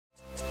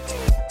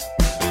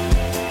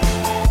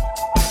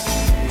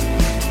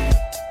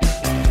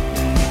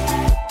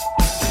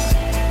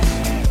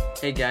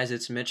Hey guys,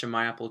 it's Mitch of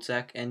My Apple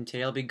Tech, and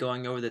today I'll be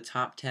going over the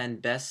top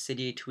 10 best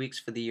Cydia tweaks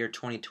for the year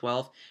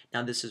 2012.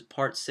 Now this is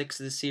part 6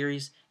 of the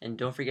series, and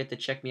don't forget to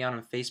check me out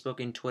on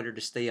Facebook and Twitter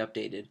to stay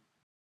updated.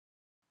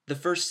 The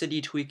first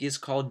Cydia tweak is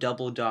called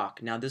Double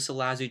Dock. Now this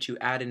allows you to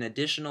add an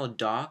additional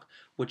dock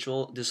which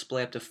will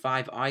display up to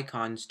 5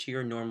 icons to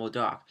your normal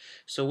dock.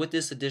 So with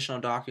this additional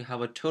dock you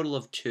have a total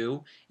of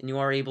 2, and you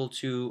are able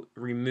to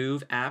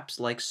remove apps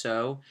like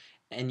so,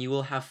 and you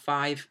will have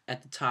 5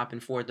 at the top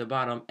and 4 at the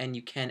bottom, and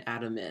you can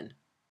add them in.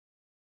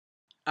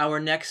 Our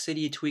next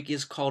Cydia tweak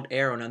is called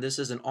Aero. Now this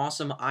is an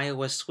awesome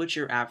iOS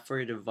switcher app for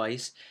your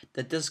device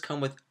that does come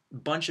with a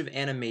bunch of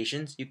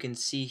animations. You can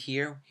see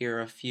here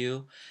are a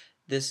few.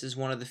 This is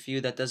one of the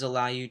few that does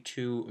allow you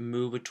to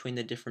move between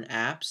the different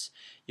apps.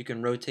 You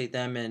can rotate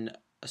them in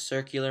a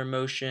circular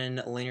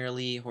motion,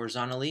 linearly,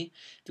 horizontally.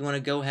 If you want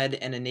to go ahead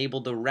and enable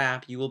the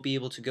wrap, you will be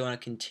able to go in a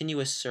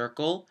continuous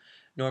circle.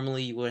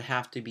 Normally you would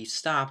have to be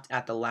stopped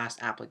at the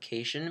last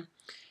application.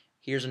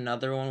 Here's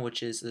another one,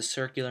 which is the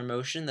circular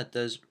motion that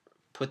does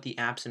put the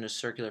apps in a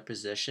circular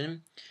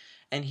position.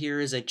 And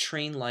here is a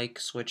train-like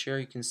switcher.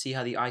 You can see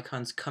how the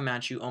icons come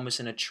at you almost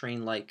in a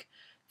train-like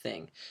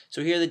thing.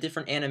 So here are the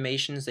different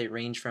animations. They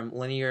range from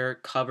linear,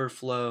 cover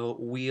flow,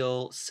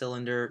 wheel,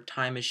 cylinder,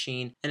 time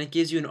machine, and it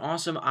gives you an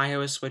awesome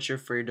iOS switcher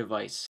for your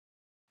device.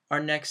 Our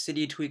next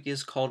Cydia tweak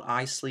is called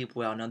iSleep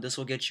Well. Now this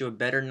will get you a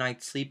better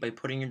night's sleep by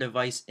putting your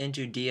device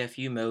into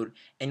DFU mode,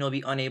 and you'll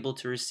be unable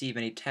to receive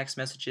any text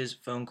messages,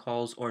 phone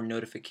calls, or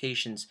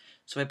notifications.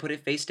 So if I put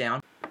it face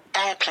down,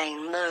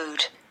 airplane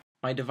mode,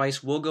 my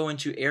device will go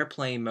into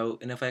airplane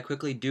mode, and if I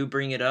quickly do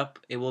bring it up,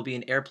 it will be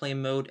in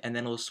airplane mode, and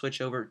then it will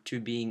switch over to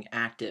being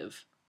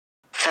active.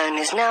 Phone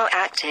is now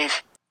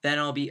active. Then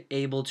I'll be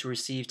able to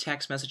receive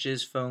text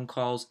messages, phone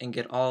calls, and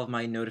get all of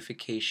my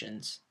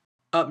notifications.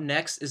 Up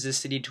next is this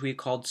Cydia tweak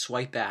called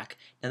Swipe Back.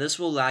 Now this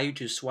will allow you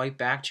to swipe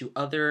back to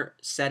other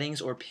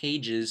settings or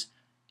pages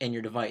in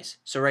your device.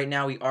 So right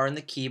now we are in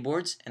the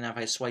keyboards, and if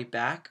I swipe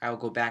back, I will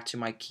go back to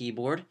my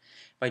keyboard.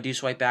 If I do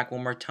swipe back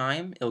one more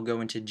time, it'll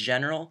go into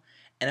General,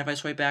 and if I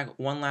swipe back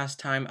one last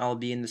time, I'll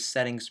be in the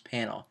Settings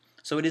panel.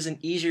 So it is an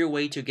easier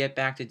way to get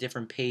back to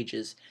different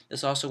pages.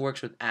 This also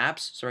works with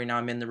apps. So right now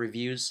I'm in the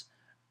reviews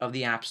of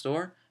the App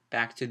Store,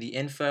 back to the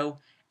info,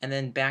 and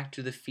then back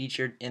to the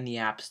featured in the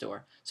App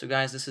Store. So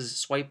guys, this is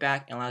swipe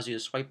back and allows you to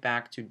swipe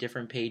back to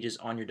different pages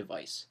on your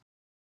device.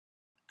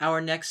 Our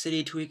next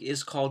Cydia tweak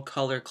is called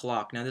Color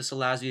Clock. Now this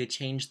allows you to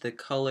change the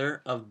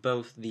color of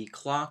both the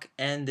clock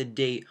and the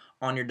date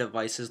on your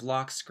device's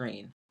lock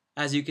screen.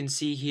 As you can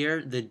see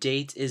here, the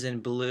date is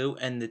in blue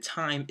and the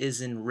time is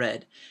in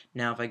red.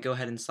 Now if I go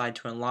ahead and slide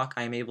to unlock,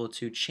 I am able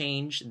to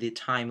change the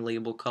time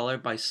label color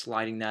by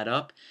sliding that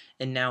up,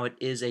 and now it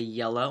is a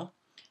yellow.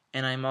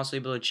 And I'm also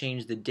able to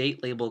change the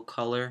date label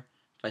color.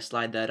 If I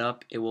slide that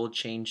up, it will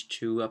change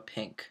to a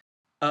pink.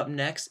 Up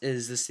next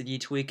is the Cydia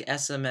tweak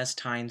SMS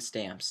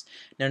timestamps.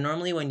 Now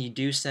normally when you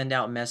do send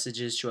out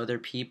messages to other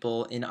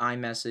people in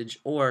iMessage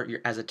or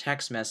as a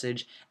text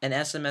message, an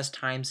SMS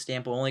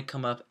timestamp will only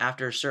come up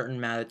after a certain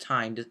amount of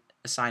time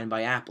assigned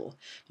by Apple.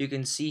 You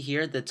can see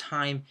here the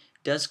time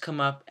does come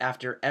up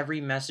after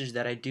every message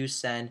that I do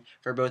send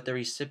for both the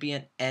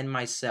recipient and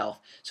myself.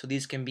 So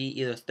these can be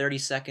either 30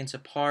 seconds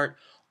apart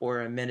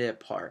or a minute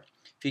apart.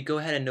 If you go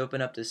ahead and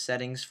open up the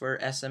settings for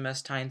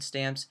SMS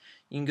timestamps,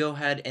 you can go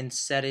ahead and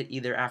set it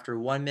either after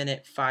 1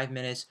 minute, 5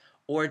 minutes,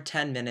 or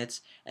 10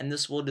 minutes, and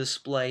this will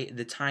display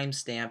the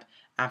timestamp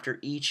after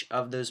each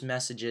of those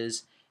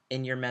messages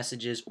in your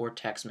messages or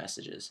text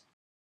messages.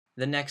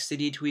 The next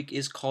Cydia tweak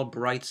is called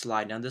Bright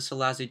Slide. Now this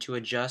allows you to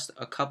adjust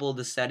a couple of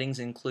the settings,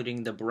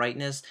 including the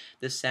brightness,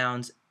 the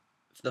sounds,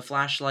 the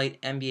flashlight,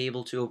 and be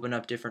able to open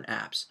up different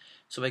apps.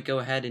 So if I go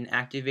ahead and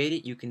activate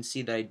it, you can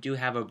see that I do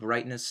have a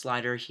brightness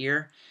slider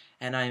here,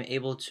 and I'm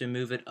able to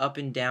move it up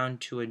and down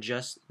to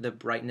adjust the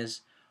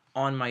brightness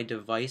on my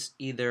device,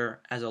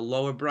 either as a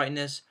lower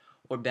brightness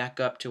or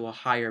back up to a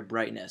higher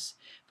brightness.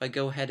 If I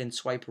go ahead and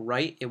swipe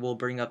right, it will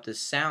bring up the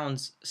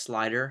sounds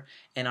slider,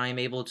 and I am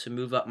able to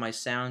move up my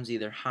sounds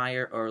either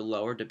higher or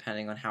lower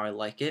depending on how I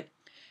like it.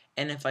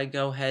 And if I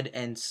go ahead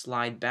and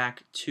slide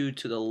back to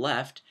the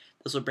left,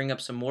 this will bring up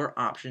some more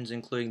options,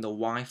 including the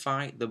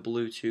Wi-Fi, the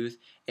Bluetooth,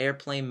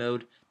 airplane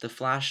mode, the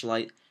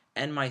flashlight,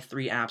 and my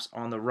 3 apps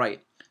on the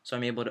right. So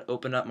I'm able to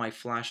open up my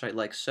flashlight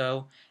like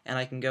so, and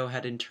I can go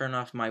ahead and turn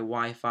off my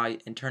Wi-Fi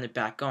and turn it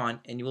back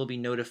on, and you will be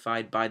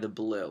notified by the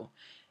blue.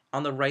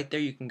 On the right there,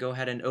 you can go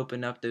ahead and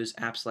open up those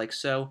apps like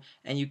so,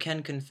 and you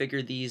can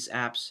configure these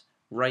apps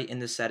right in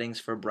the settings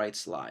for Bright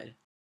Slide.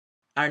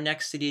 Our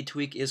next Cydia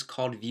tweak is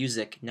called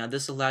Vuziq. Now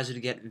this allows you to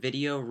get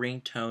video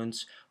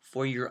ringtones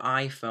for your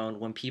iPhone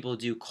when people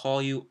do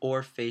call you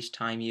or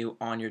FaceTime you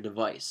on your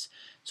device.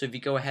 So if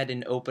you go ahead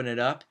and open it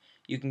up,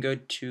 you can go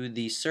to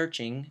the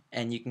searching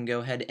and you can go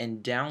ahead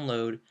and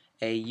download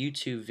a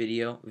YouTube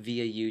video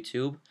via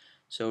YouTube.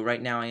 So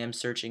right now I am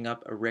searching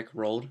up a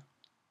Rickrolled.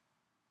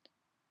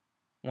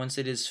 Once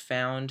it is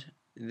found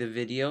the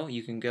video,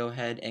 you can go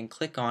ahead and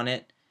click on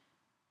it,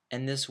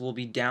 and this will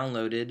be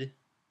downloaded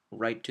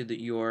right to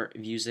your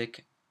Vuziq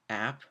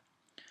app.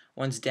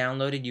 Once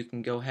downloaded, you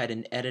can go ahead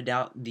and edit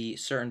out the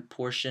certain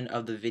portion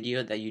of the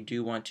video that you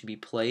do want to be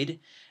played,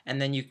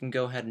 and then you can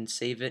go ahead and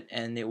save it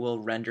and it will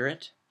render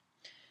it.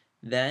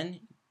 Then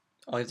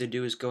all you have to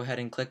do is go ahead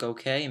and click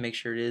OK and make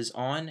sure it is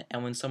on,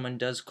 and when someone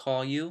does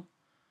call you,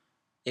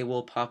 it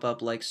will pop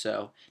up like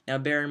so. Now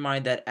bear in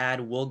mind that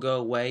ad will go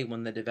away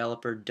when the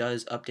developer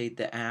does update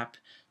the app,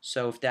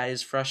 so if that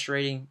is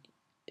frustrating,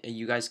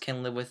 you guys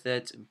can live with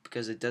it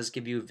because it does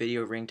give you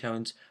video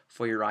ringtones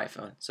for your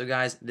iPhone. So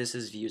guys, this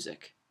is Vuziq.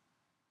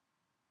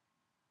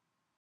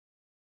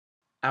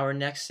 Our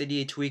next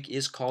Cydia tweak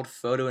is called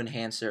Photo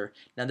Enhancer.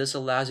 Now this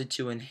allows you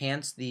to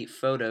enhance the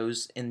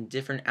photos in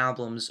different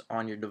albums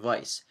on your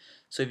device.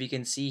 So if you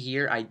can see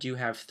here, I do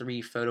have 3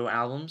 photo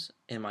albums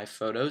in my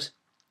photos.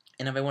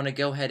 And if I want to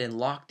go ahead and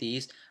lock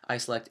these, I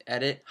select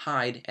Edit,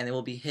 Hide, and they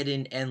will be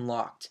hidden and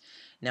locked.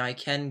 Now I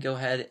can go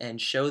ahead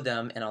and show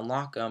them and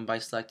unlock them by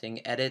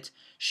selecting Edit,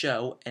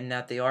 Show, and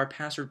that they are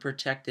password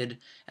protected,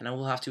 and I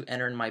will have to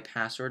enter in my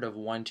password of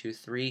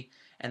 123,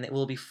 and it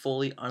will be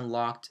fully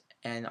unlocked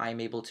and I'm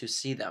able to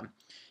see them.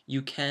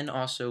 You can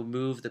also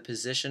move the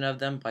position of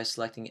them by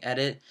selecting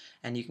Edit,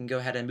 and you can go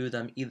ahead and move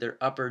them either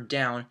up or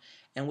down,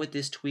 and with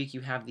this tweak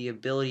you have the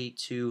ability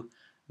to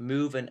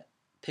move a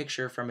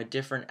picture from a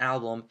different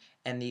album,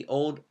 and the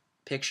old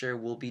picture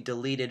will be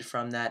deleted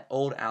from that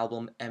old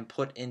album and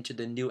put into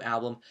the new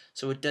album,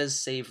 so it does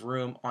save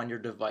room on your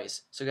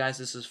device. So guys,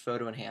 this is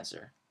Photo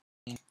Enhancer.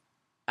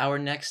 Our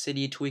next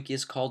Cydia tweak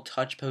is called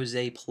Touch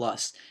Pose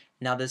Plus.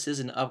 Now this is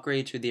an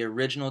upgrade to the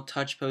original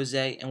Touch Pose,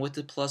 and with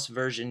the Plus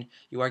version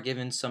you are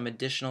given some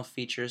additional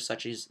features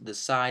such as the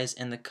size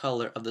and the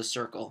color of the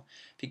circle.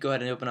 If you go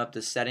ahead and open up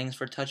the settings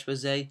for Touch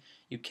Pose,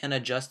 you can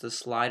adjust the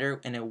slider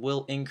and it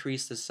will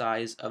increase the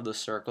size of the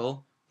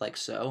circle, like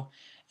so.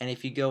 And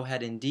if you go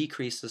ahead and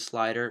decrease the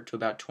slider to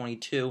about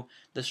 22,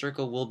 the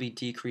circle will be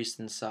decreased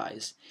in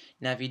size.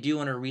 Now if you do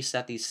want to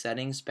reset these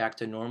settings back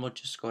to normal,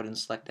 just go ahead and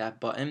select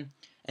that button.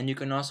 And you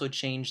can also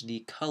change the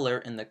color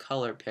in the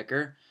color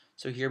picker.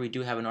 So here we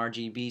do have an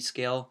RGB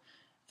scale,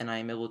 and I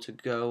am able to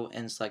go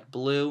and select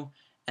blue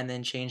and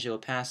then change the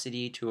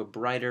opacity to a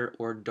brighter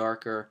or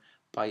darker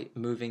by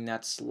moving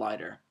that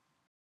slider.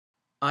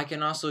 I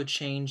can also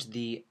change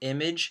the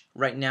image.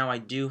 Right now I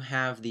do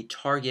have the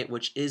target,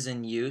 which is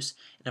in use,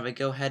 and if I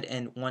go ahead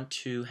and want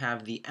to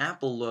have the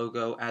Apple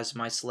logo as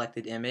my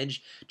selected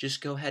image,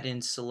 just go ahead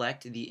and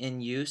select the in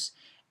use,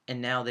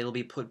 and now they will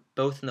be put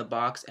both in the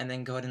box, and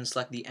then go ahead and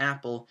select the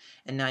Apple,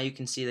 and now you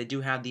can see they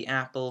do have the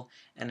Apple,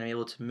 and I'm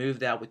able to move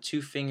that with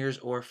 2 fingers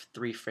or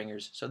 3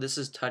 fingers. So this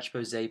is Touch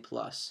Pose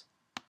Plus.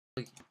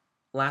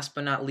 Last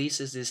but not least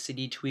is this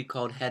Cydia tweak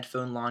called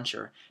Headphone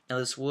Launcher. Now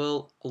this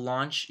will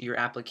launch your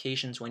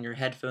applications when your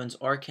headphones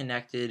are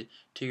connected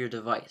to your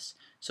device.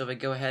 So if I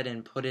go ahead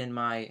and put in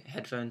my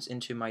headphones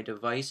into my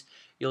device,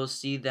 you'll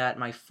see that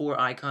my 4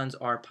 icons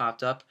are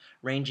popped up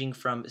ranging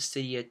from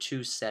Cydia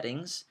to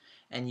settings,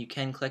 and you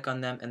can click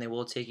on them and they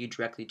will take you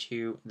directly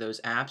to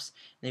those apps.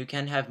 And you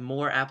can have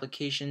more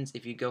applications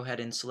if you go ahead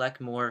and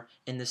select more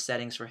in the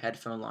settings for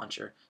Headphone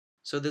Launcher.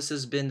 So this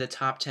has been the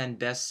top 10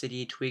 best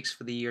Cydia tweaks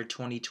for the year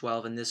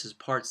 2012, and this is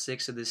part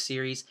 6 of this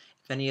series.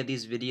 If any of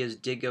these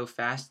videos did go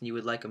fast and you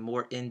would like a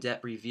more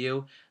in-depth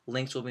review,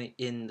 links will be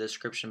in the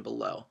description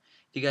below.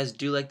 If you guys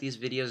do like these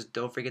videos,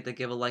 don't forget to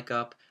give a like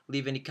up,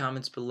 leave any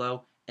comments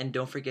below, and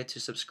don't forget to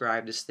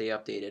subscribe to stay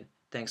updated.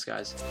 Thanks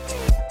guys.